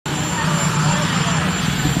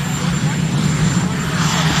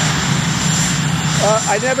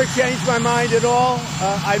I never changed my mind at all.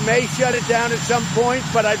 I may shut it down at some point,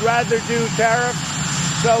 but I'd rather do tariffs.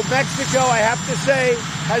 So Mexico, I have to say,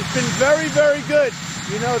 has been very, very good.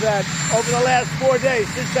 You know that over the last 4 days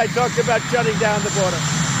since I talked about shutting down the border.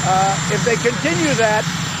 If they continue that,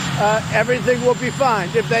 everything will be fine.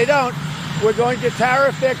 If they don't, we're going to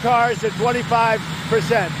tariff their cars at 25%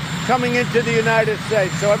 coming into the United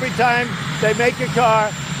States. So every time they make a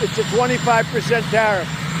car, it's a 25% tariff.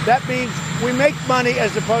 That means we make money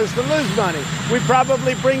as opposed to lose money. We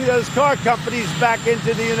probably bring those car companies back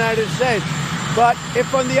into the United States. But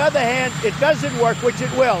if, on the other hand, it doesn't work, which it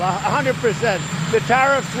will, 100%, the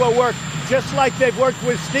tariffs will work just like they've worked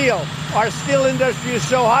with steel. Our steel industry is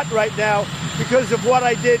so hot right now because of what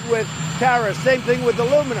I did with tariffs. Same thing with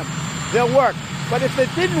aluminum. They'll work. But if it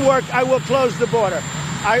didn't work, I will close the border.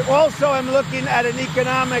 I also am looking at an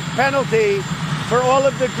economic penalty for all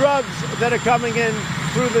of the drugs that are coming in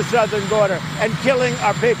through the southern border and killing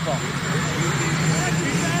our people.